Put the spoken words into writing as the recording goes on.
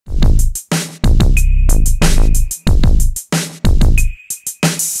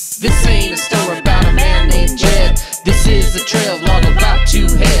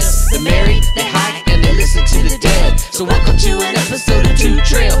They marry, they hike, and they listen to the dead. So welcome to an episode of Two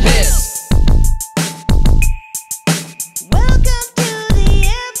Trailheads. Welcome to the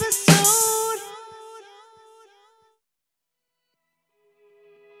episode.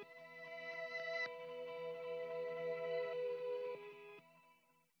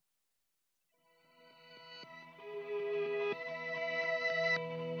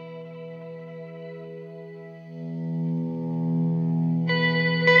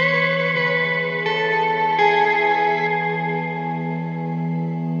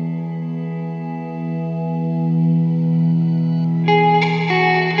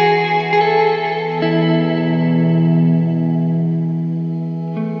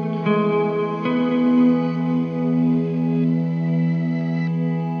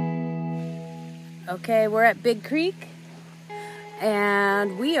 Okay, we're at Big Creek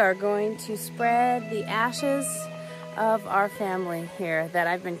and we are going to spread the ashes of our family here that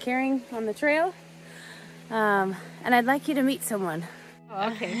I've been carrying on the trail. And I'd like you to meet someone.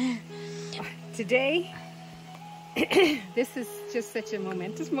 Okay. Today, this is just such a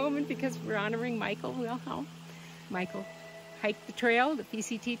momentous moment because we're honoring Michael Wilhelm. Michael hiked the trail, the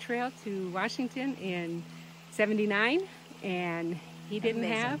PCT trail to Washington in '79, and he didn't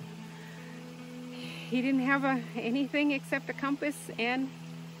have anything except a compass and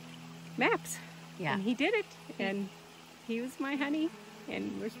maps. Yeah. And he did it, and he was my honey,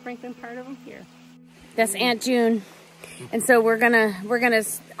 and we're sprinkling part of him here. That's Aunt June. And so we're gonna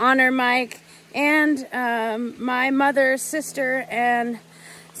honor Mike and my mother's sister and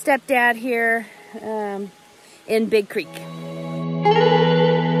stepdad here in Big Creek.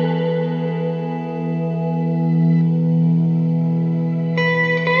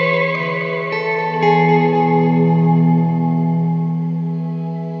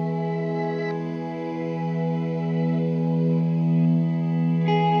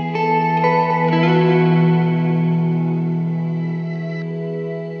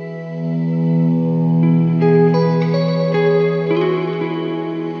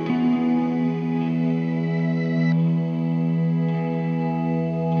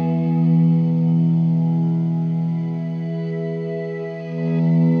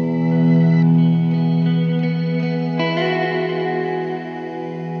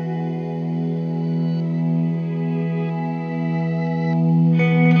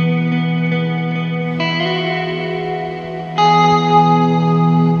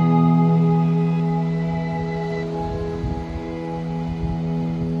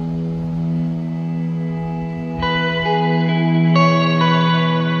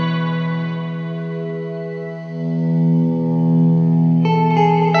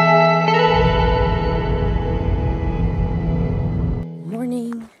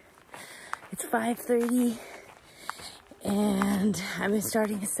 It's 5:30 and I'm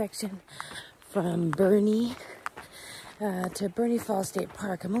starting a section from Burney to Burney Falls State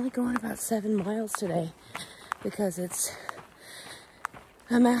Park. I'm only going about 7 miles today because it's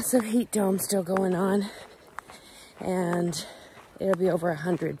a massive heat dome still going on and it'll be over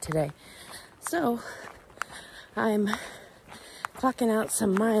 100 today. So I'm clocking out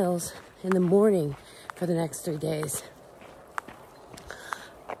some miles in the morning for the next 3 days.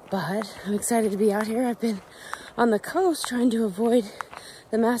 But I'm excited to be out here. I've been on the coast trying to avoid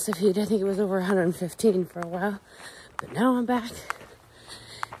the massive heat. I think it was over 115 for a while. But now I'm back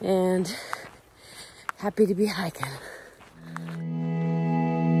and happy to be hiking.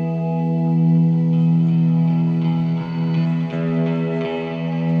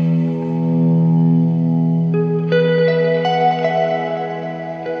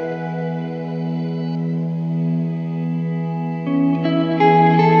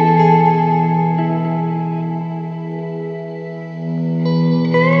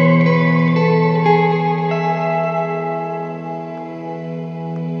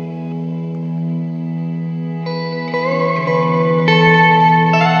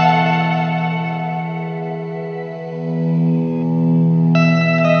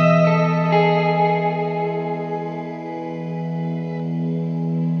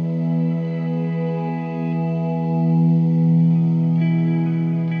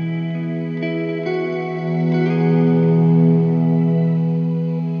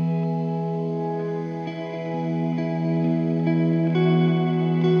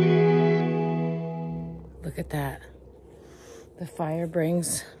 Look at that. The fire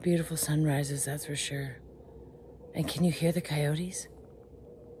brings beautiful sunrises, that's for sure. And can you hear the coyotes?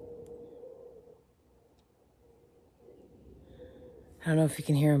 I don't know if you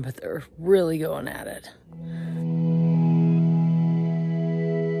can hear them, but they're really going at it.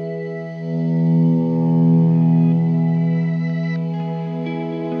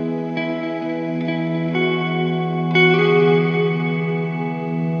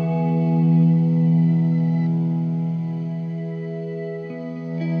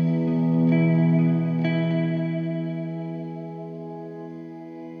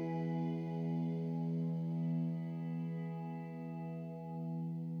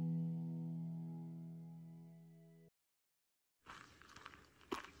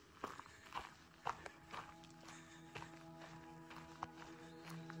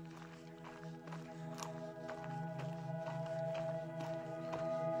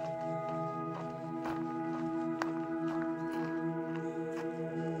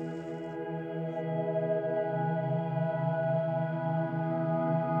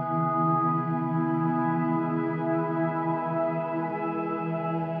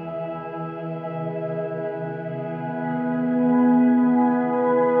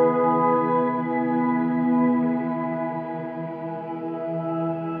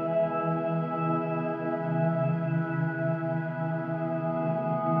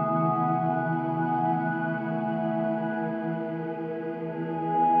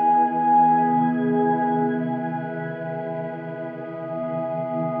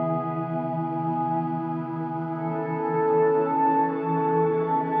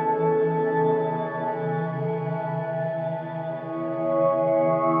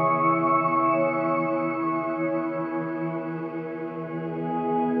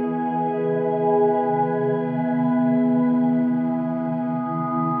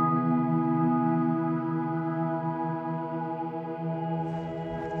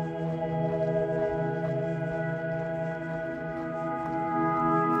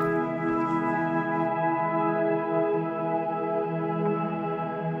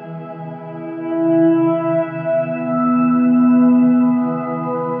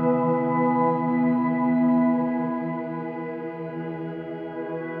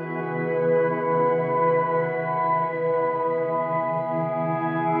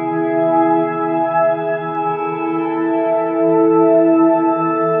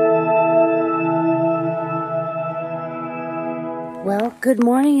 Good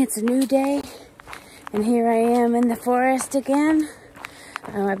morning, it's a new day, and here I am in the forest again.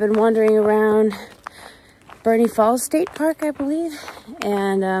 I've been wandering around Burney Falls State Park, I believe,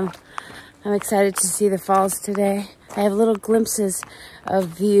 and I'm excited to see the falls today. I have little glimpses of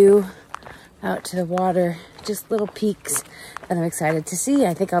view out to the water, just little peaks that I'm excited to see.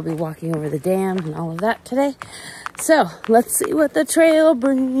 I think I'll be walking over the dam and all of that today. So let's see what the trail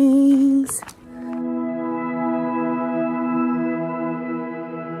brings.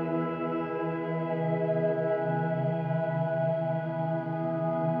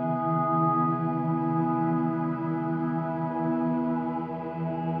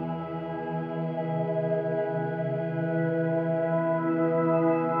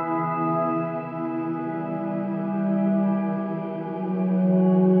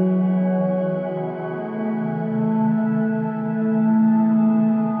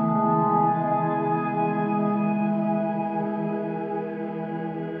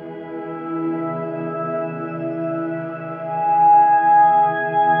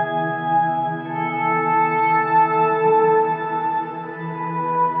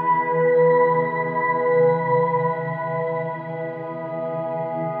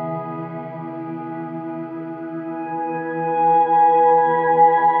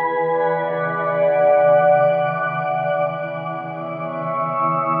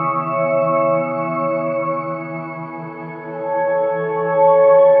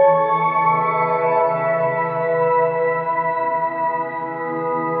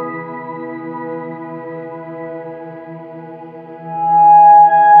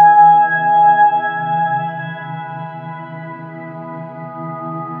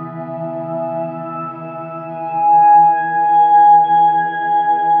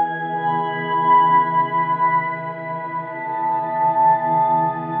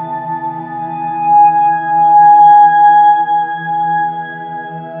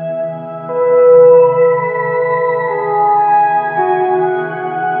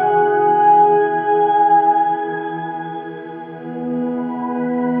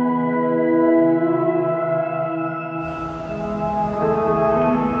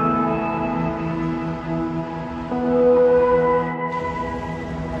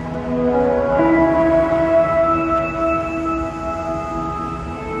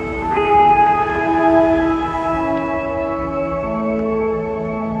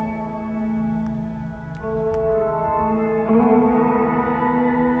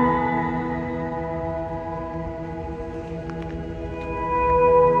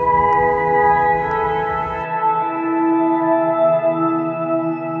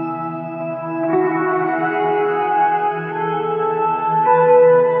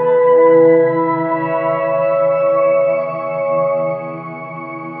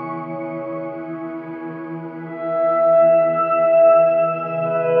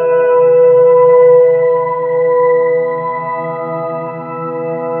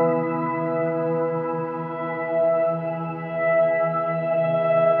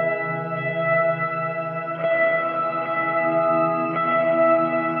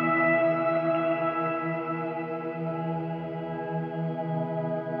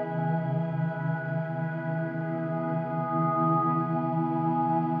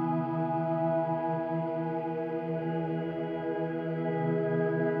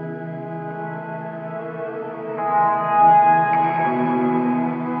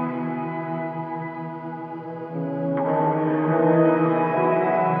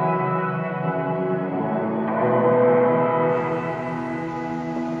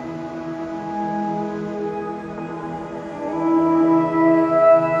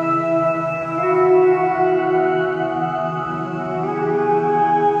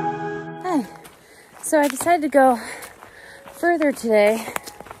 So I decided to go further today.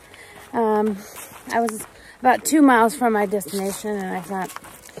 I was about 2 miles from my destination, and I thought,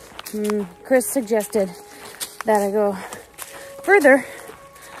 Chris suggested that I go further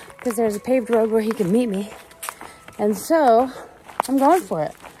because there's a paved road where he can meet me. And so I'm going for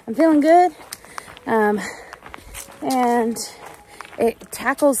it. I'm feeling good. And it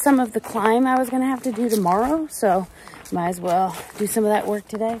tackles some of the climb I was going to have to do tomorrow. So might as well do some of that work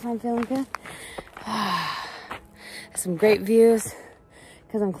today if I'm feeling good. Some great views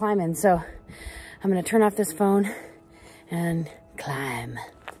because I'm climbing. So I'm going to turn off this phone and climb.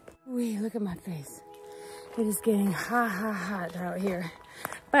 Wee, look at my face. It is getting hot out here.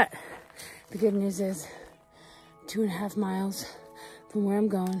 But the good news is 2.5 miles from where I'm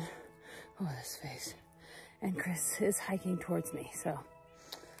going. Oh, this face. And Chris is hiking towards me. So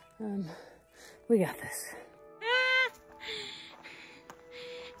we got this.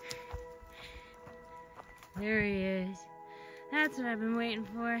 There he is. That's what I've been waiting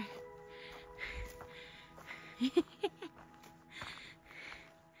for.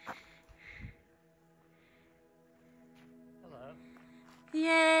 Hello.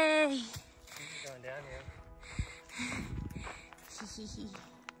 Yay! Going down here.